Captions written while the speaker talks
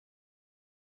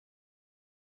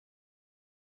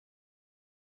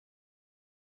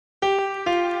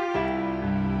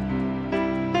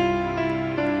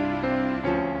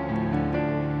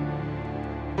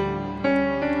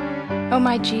O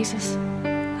my Jesus,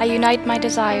 I unite my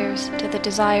desires to the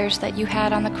desires that you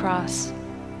had on the cross.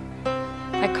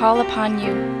 I call upon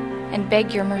you and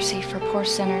beg your mercy for poor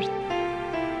sinners.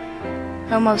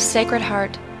 O most Sacred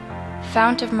Heart,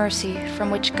 fount of mercy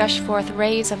from which gush forth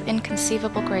rays of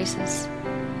inconceivable graces,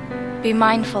 be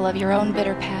mindful of your own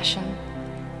bitter passion,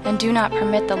 and do not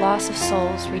permit the loss of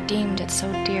souls redeemed at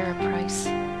so dear a price.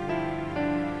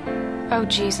 O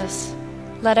Jesus,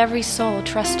 let every soul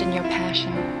trust in your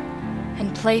passion,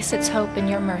 and place its hope in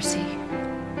your mercy.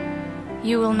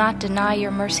 You will not deny your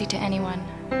mercy to anyone.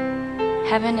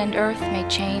 Heaven and earth may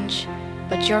change,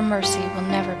 but your mercy will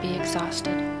never be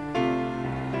exhausted.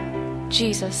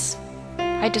 Jesus,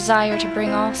 I desire to bring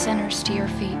all sinners to your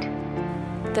feet,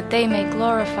 that they may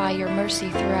glorify your mercy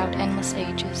throughout endless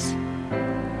ages.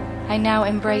 I now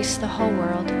embrace the whole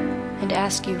world and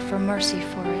ask you for mercy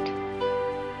for it.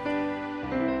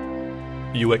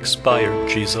 You expired,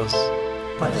 Jesus.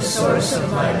 But the source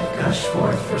of life gushed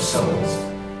forth for souls,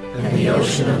 and the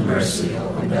ocean of mercy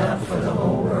opened up for the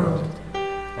whole world.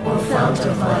 O fount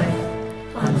of life,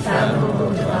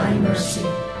 unfathomable divine mercy,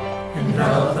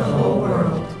 envelop the whole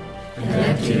world, and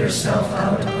empty yourself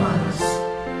out upon us.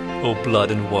 O blood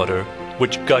and water,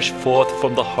 which gush forth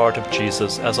from the heart of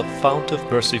Jesus as a fount of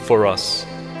mercy for us.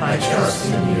 I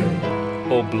trust in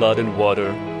you. O blood and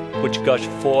water, which gush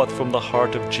forth from the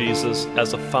heart of Jesus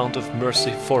as a fount of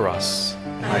mercy for us.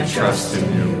 I trust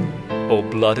in you. O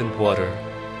blood and water,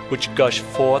 which gush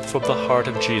forth from the heart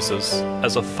of Jesus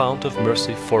as a fount of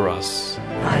mercy for us.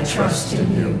 I trust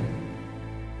in you.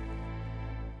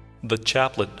 The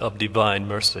Chaplet of Divine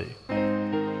Mercy.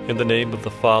 In the name of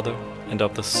the Father, and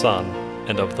of the Son,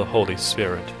 and of the Holy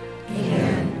Spirit.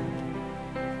 Amen.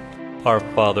 Our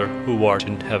Father, who art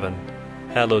in heaven,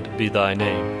 hallowed be thy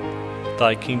name.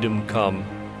 Thy kingdom come,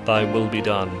 thy will be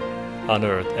done, on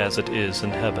earth as it is in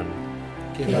heaven.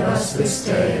 Give us this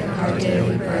day our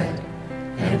daily bread,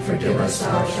 and forgive us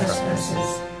our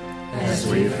trespasses, as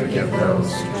we forgive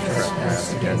those who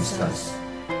trespass against us.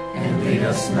 And lead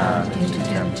us not into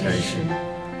temptation,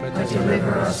 but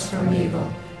deliver us from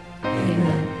evil.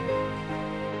 Amen.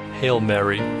 Hail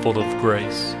Mary, full of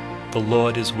grace, the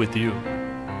Lord is with you.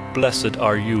 Blessed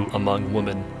are you among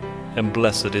women, and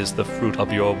blessed is the fruit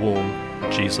of your womb,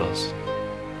 Jesus.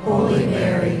 Holy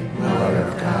Mary, Mother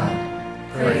of God,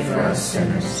 pray for us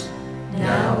sinners,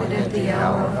 now and at the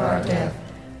hour of our death.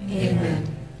 Amen.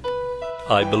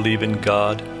 I believe in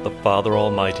God, the Father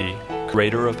Almighty,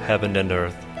 creator of heaven and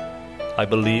earth. I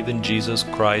believe in Jesus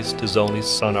Christ, his only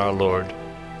Son, our Lord.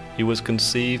 He was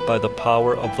conceived by the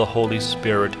power of the Holy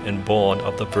Spirit and born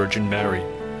of the Virgin Mary.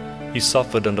 He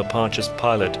suffered under Pontius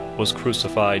Pilate, was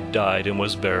crucified, died, and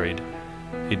was buried.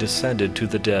 He descended to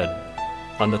the dead.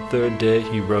 On the third day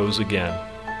he rose again.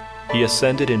 He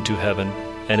ascended into heaven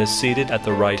and is seated at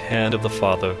the right hand of the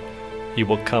Father. He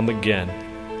will come again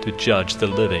to judge the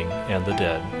living and the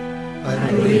dead. I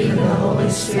believe in the Holy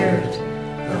Spirit,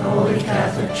 the Holy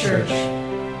Catholic Church,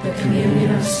 the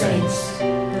communion of saints,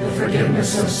 the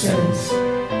forgiveness of sins,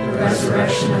 the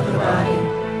resurrection of the body,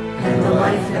 and the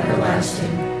life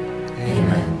everlasting.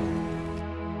 Amen.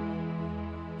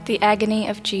 The agony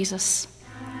of Jesus.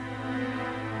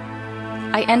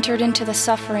 I entered into the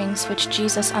sufferings which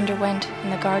Jesus underwent in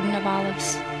the Garden of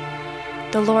Olives.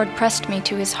 The Lord pressed me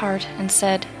to his heart and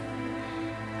said,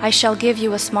 I shall give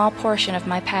you a small portion of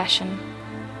my passion,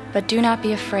 but do not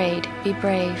be afraid, be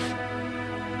brave.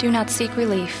 Do not seek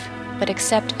relief, but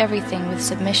accept everything with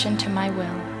submission to my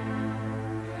will.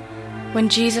 When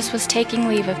Jesus was taking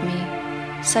leave of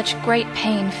me, such great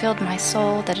pain filled my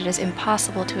soul that it is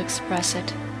impossible to express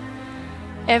it.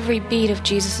 Every beat of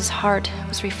Jesus' heart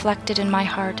was reflected in my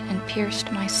heart and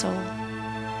pierced my soul.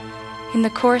 In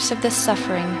the course of this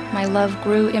suffering, my love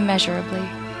grew immeasurably.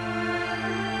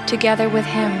 Together with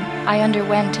him, I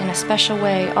underwent in a special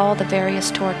way all the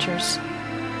various tortures.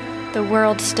 The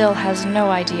world still has no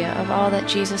idea of all that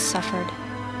Jesus suffered.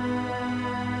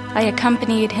 I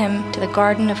accompanied him to the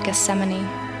Garden of Gethsemane.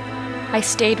 I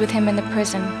stayed with him in the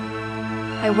prison.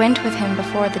 I went with him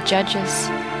before the judges.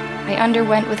 I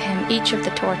underwent with him each of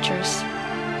the tortures.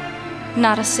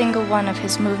 Not a single one of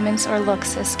his movements or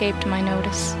looks escaped my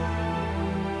notice.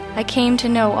 I came to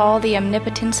know all the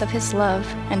omnipotence of his love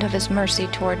and of his mercy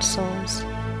towards souls.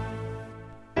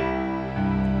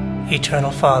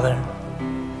 Eternal Father,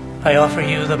 I offer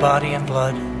you the body and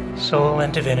blood, soul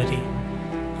and divinity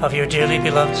of your dearly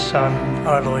beloved Son,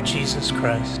 our Lord Jesus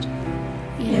Christ.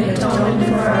 In atonement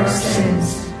for our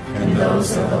sins and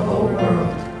those of the whole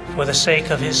world, for the sake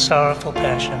of his sorrowful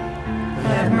passion,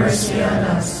 have mercy on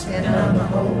us and on the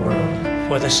whole world.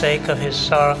 for the sake of his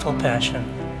sorrowful passion,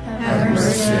 Have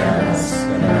mercy on us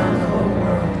and on the whole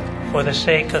world. for the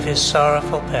sake of his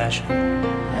sorrowful passion.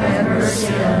 Have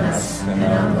mercy on us and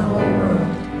on the whole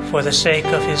world. For the sake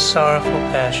of his sorrowful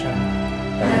passion.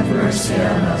 Have mercy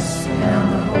on us and on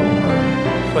the whole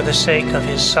world. For the sake of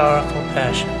his sorrowful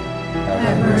passion.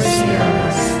 Have mercy on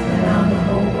us and on the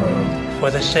whole world.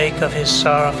 For the sake of his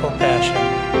sorrowful passion.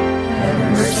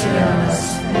 Have mercy on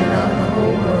us and on the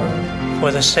whole world.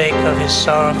 For the sake of his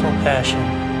sorrowful passion.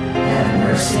 Have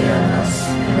mercy on us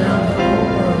and on the whole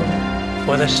world.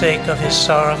 For the sake of his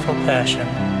sorrowful passion.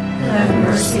 Have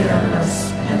mercy on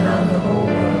us and on the whole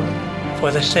world.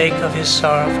 For the sake of his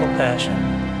sorrowful passion.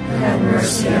 Have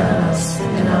mercy on us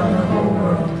and on the whole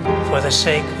world. For the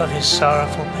sake of his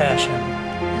sorrowful passion.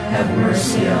 Have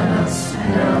mercy on us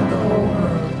and on the whole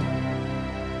world.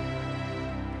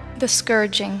 The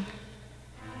scourging.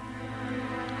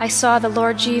 I saw the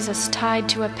Lord Jesus tied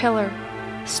to a pillar,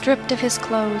 stripped of his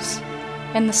clothes,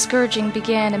 and the scourging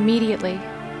began immediately.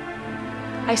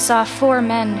 I saw 4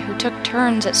 men who took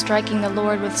turns at striking the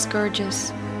Lord with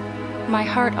scourges. My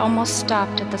heart almost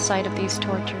stopped at the sight of these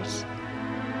tortures.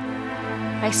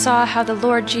 I saw how the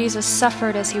Lord Jesus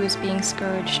suffered as he was being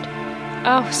scourged.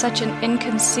 Oh, such an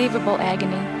inconceivable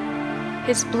agony.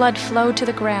 His blood flowed to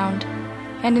the ground,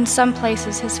 and in some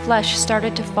places his flesh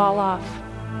started to fall off.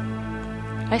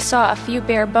 I saw a few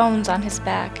bare bones on his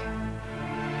back.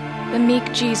 The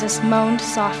meek Jesus moaned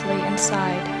softly and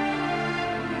sighed.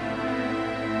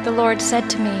 The Lord said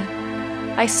to me,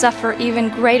 I suffer even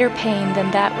greater pain than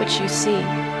that which you see.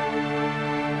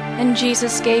 And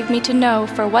Jesus gave me to know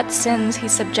for what sins he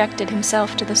subjected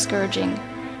himself to the scourging.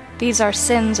 These are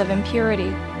sins of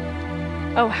impurity.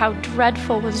 Oh, how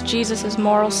dreadful was Jesus'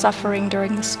 moral suffering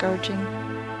during the scourging.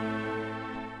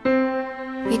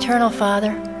 Eternal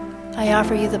Father, I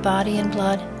offer you the body and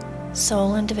blood,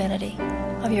 soul and divinity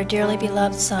of your dearly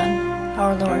beloved Son,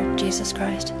 our Lord Jesus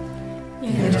Christ.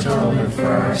 In atonement for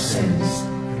our sins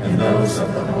and those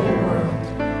of the whole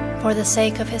world. For the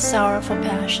sake of his sorrowful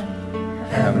passion.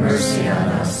 Have mercy on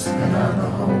us and on the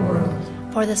whole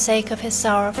world. For the sake of his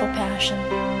sorrowful passion.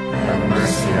 Have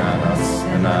mercy on us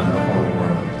and on the whole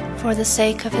world. For the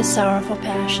sake of his sorrowful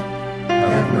passion.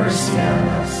 Have mercy on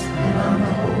us and on the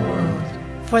whole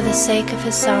world. For the sake of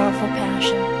his sorrowful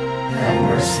passion. Have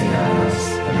mercy on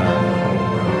us and on the whole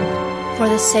world. For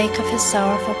the sake of his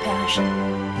sorrowful passion.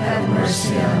 Have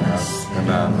mercy on us and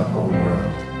on the whole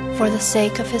world. For the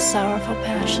sake of his sorrowful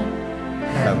passion.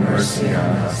 Have mercy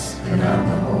on us and on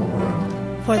the whole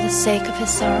world. For the sake of his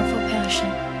sorrowful passion.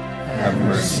 Have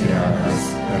mercy on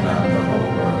us and on the whole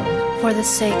world. For the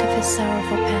sake of his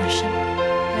sorrowful passion.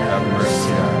 Have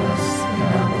mercy on us and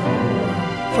on the whole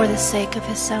world. For the sake of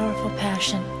his sorrowful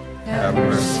passion. Have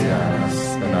mercy on us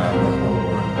and on the whole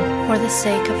world. For the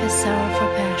sake of his sorrowful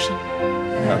passion.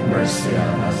 Have mercy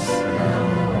on us and on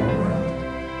the whole world.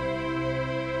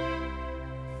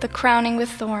 The crowning with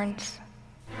thorns.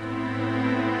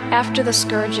 After the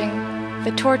scourging,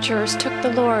 the torturers took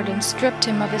the Lord and stripped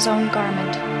him of his own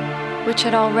garment, which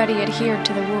had already adhered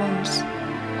to the wounds.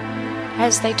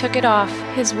 As they took it off,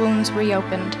 his wounds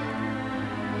reopened.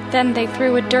 Then they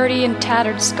threw a dirty and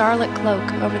tattered scarlet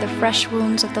cloak over the fresh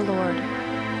wounds of the Lord.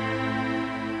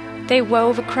 They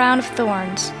wove a crown of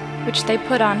thorns, which they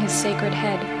put on his sacred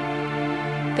head.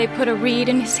 They put a reed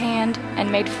in his hand and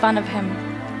made fun of him,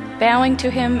 bowing to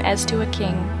him as to a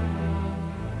king.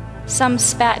 Some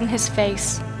spat in his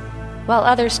face, while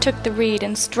others took the reed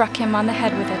and struck him on the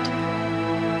head with it.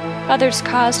 Others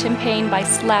caused him pain by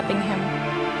slapping him.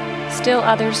 Still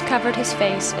others covered his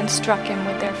face and struck him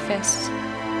with their fists.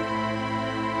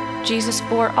 Jesus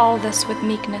bore all this with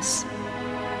meekness.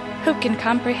 Who can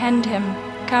comprehend him,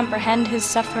 comprehend his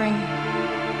suffering?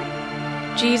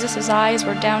 Jesus' eyes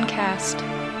were downcast.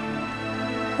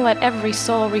 Let every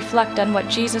soul reflect on what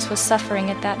Jesus was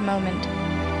suffering at that moment.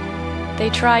 They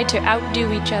tried to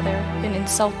outdo each other in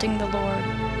insulting the Lord.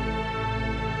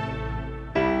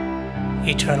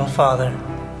 Eternal Father,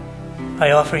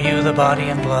 I offer you the body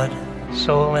and blood,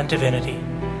 soul and divinity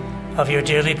of your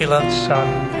dearly beloved Son,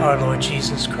 our Lord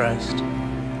Jesus Christ.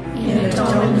 In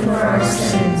atonement for our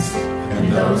sins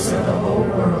and those of the whole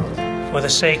world. For the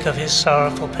sake of his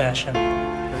sorrowful passion.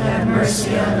 Have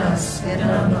mercy on us and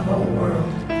on the whole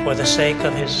world. For the sake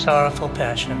of his sorrowful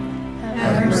passion.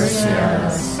 Have mercy on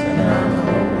us and on the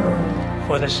whole world.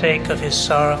 For the sake of his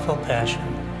sorrowful passion.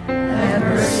 Have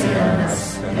mercy on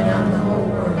us and on the whole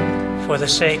world. For the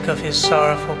sake of his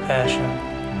sorrowful passion.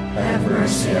 Have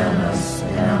mercy on us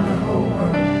and on the whole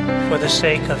world. For the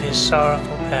sake of his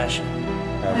sorrowful passion.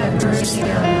 Have mercy on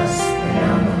us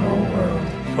and on the whole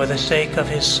world. For the sake of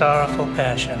his sorrowful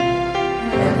passion.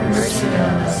 Have mercy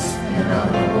on us and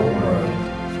on the whole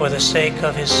world. For the sake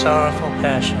of his sorrowful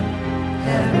passion.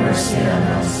 have mercy on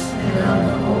us and on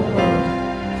the whole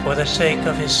world. For the sake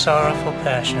of his sorrowful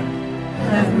passion,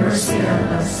 have mercy on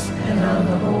us and on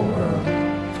the whole world.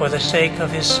 For the sake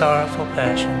of his sorrowful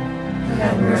passion,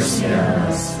 have mercy on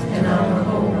us and on the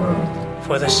whole world.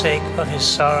 for the sake of his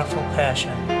sorrowful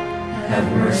passion, have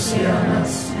mercy on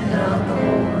us and on the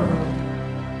whole world.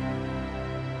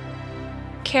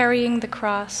 Carrying the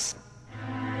cross.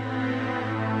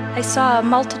 I saw a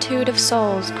multitude of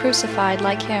souls crucified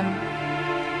like him.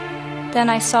 Then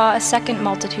I saw a second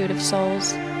multitude of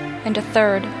souls, and a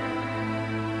third.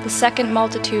 The second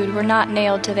multitude were not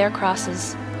nailed to their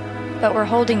crosses, but were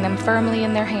holding them firmly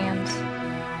in their hands.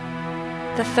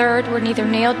 The third were neither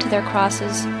nailed to their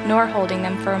crosses nor holding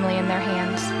them firmly in their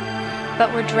hands,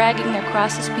 but were dragging their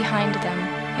crosses behind them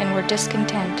and were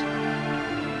discontent.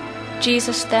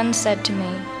 Jesus then said to me,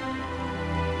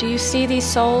 "Do you see these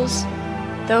souls?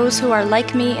 Those who are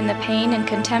like me in the pain and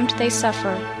contempt they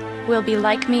suffer will be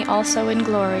like me also in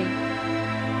glory.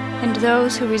 And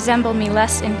those who resemble me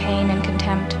less in pain and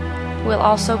contempt will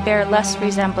also bear less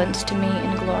resemblance to me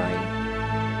in glory."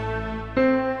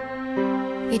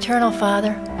 Eternal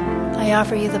Father, I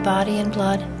offer you the body and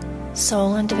blood,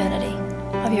 soul and divinity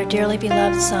of your dearly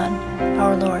beloved Son,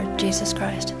 our Lord Jesus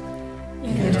Christ.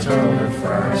 In atonement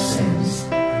for our sins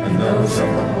and those of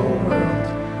the whole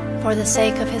world. For the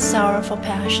sake of his sorrowful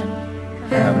passion,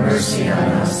 have mercy on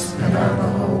us and on the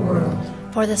whole world.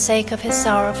 for the sake of his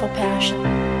sorrowful passion,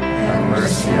 have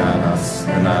mercy on us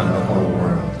and on the whole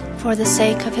world. for the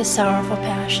sake of his sorrowful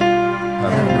passion,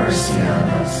 have mercy on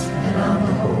us and on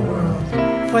the whole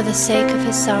world. for the sake of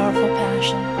his sorrowful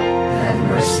passion, have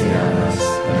mercy on us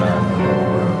and on the whole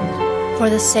world. for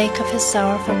the sake of his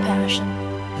sorrowful passion,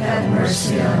 have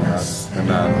mercy on us and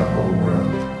on the whole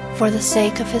world. for the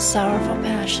sake of his sorrowful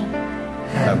passion,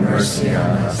 have mercy on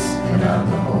us and on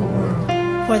the whole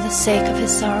world. for the sake of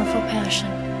his sorrowful passion,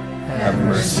 have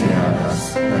mercy on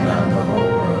us and on the whole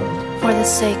world. for the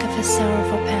sake of his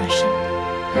sorrowful passion,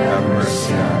 have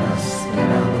mercy on us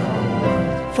and on the whole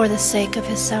world. for the sake of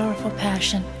his sorrowful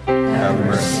passion, have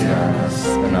mercy on us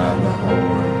and on the whole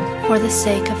world. for the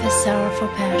sake of his sorrowful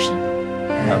passion,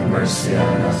 have mercy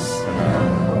on us and on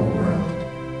the whole world.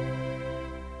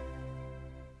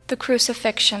 The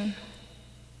Crucifixion.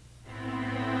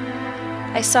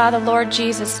 I saw the Lord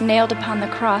Jesus nailed upon the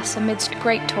cross amidst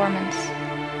great torments.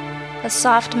 A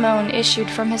soft moan issued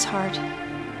from his heart.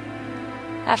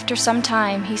 After some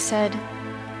time he said,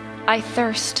 I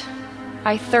thirst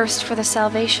for the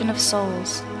salvation of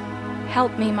souls.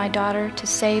 Help me, my daughter, to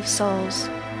save souls.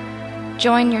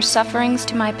 Join your sufferings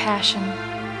to my passion,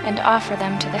 and offer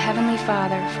them to the Heavenly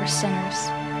Father for sinners."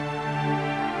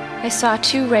 I saw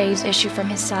 2 rays issue from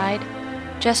his side,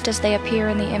 just as they appear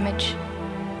in the image.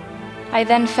 I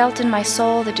then felt in my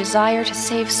soul the desire to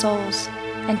save souls,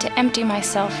 and to empty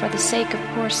myself for the sake of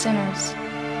poor sinners.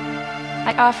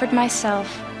 I offered myself,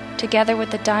 together with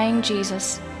the dying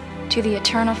Jesus, to the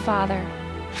Eternal Father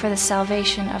for the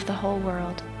salvation of the whole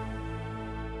world.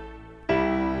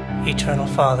 Eternal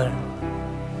Father,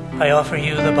 I offer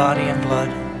you the body and blood,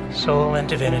 soul and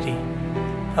divinity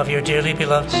of your dearly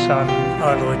beloved Son,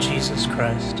 our Lord Jesus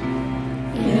Christ.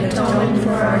 In atonement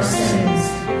for our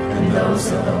sins and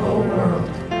those of the whole world.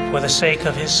 For the sake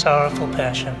of his sorrowful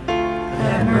passion,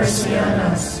 have mercy on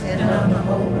us and on the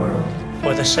whole world.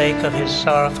 for the sake of his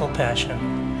sorrowful passion,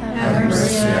 have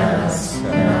mercy on us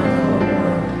and on the whole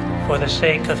world. for the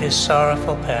sake of his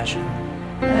sorrowful passion,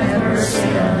 have mercy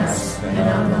on us and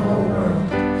on the whole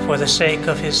world. for the sake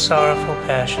of his sorrowful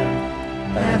passion,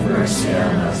 have mercy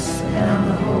on us and on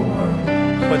the whole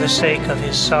world. for the sake of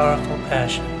his sorrowful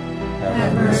passion,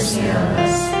 have mercy on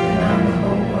us and on the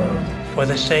whole world. for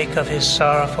the sake of his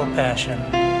sorrowful passion,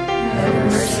 have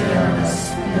mercy on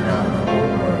us and on the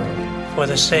whole world. for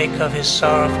the sake of his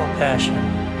sorrowful passion,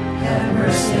 have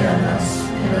mercy on us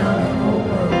and on the whole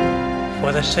world.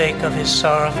 for the sake of his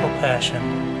sorrowful passion,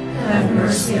 have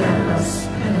mercy on us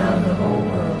and on the whole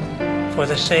world. for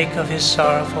the sake of his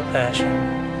sorrowful passion,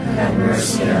 have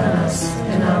mercy on us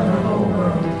and on the whole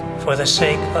world. for the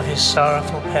sake of his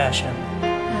sorrowful passion,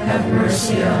 have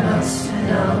mercy on us and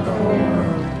on the whole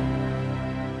world.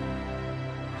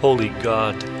 Holy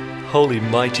God, Holy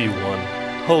Mighty One,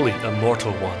 Holy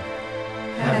Immortal One,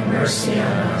 have mercy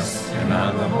on us and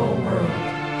on the whole world.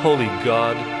 Holy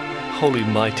God, Holy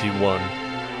Mighty One,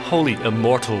 Holy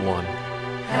Immortal One,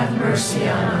 have mercy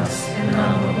on us and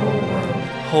on the whole world.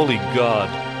 Holy God,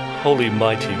 Holy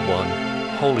Mighty One,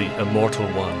 Holy Immortal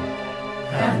One,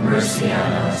 have mercy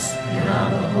on us and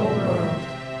on the whole world.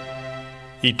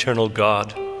 Eternal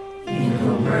God, In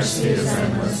whom mercy is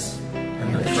endless,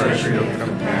 and the treasury of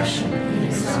compassion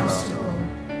inexhaustible.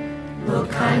 look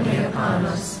kindly upon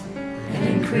us, and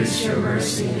increase your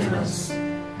mercy in us,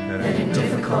 that in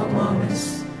difficult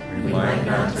moments we might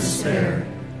not despair,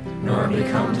 nor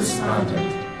become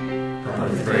despondent, but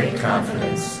with great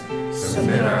confidence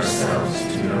submit ourselves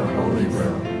to your holy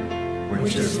will,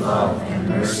 which is love and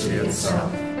mercy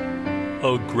itself.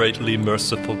 O greatly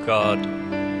merciful God,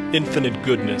 infinite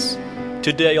goodness,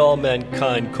 today all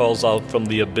mankind calls out from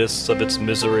the abyss of its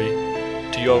misery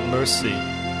to your mercy,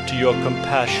 to your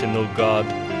compassion, O God,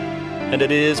 and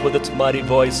it is with its mighty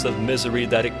voice of misery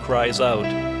that it cries out.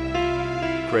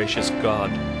 Gracious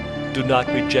God, do not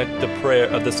reject the prayer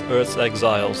of this earth's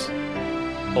exiles.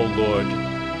 O Lord,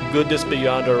 goodness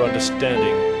beyond our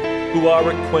understanding, who are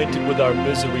acquainted with our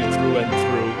misery through and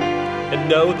through, and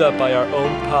know that by our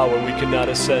own power we cannot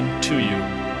ascend to you,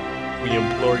 we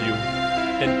implore you,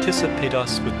 anticipate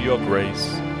us with your grace,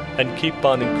 and keep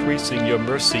on increasing your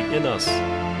mercy in us,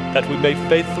 that we may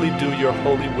faithfully do your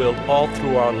holy will all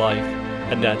through our life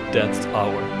and at death's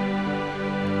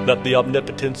hour. Let the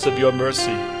omnipotence of your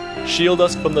mercy shield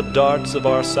us from the darts of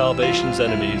our salvation's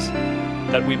enemies,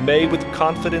 that we may with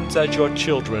confidence as your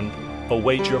children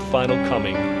await your final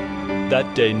coming,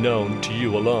 that day known to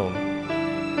you alone.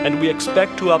 And we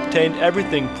expect to obtain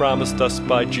everything promised us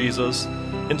by Jesus,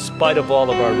 in spite of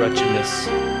all of our wretchedness,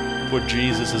 for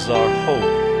Jesus is our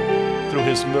hope. Through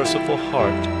his merciful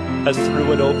heart, as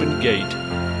through an open gate,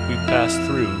 we pass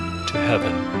through to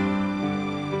heaven.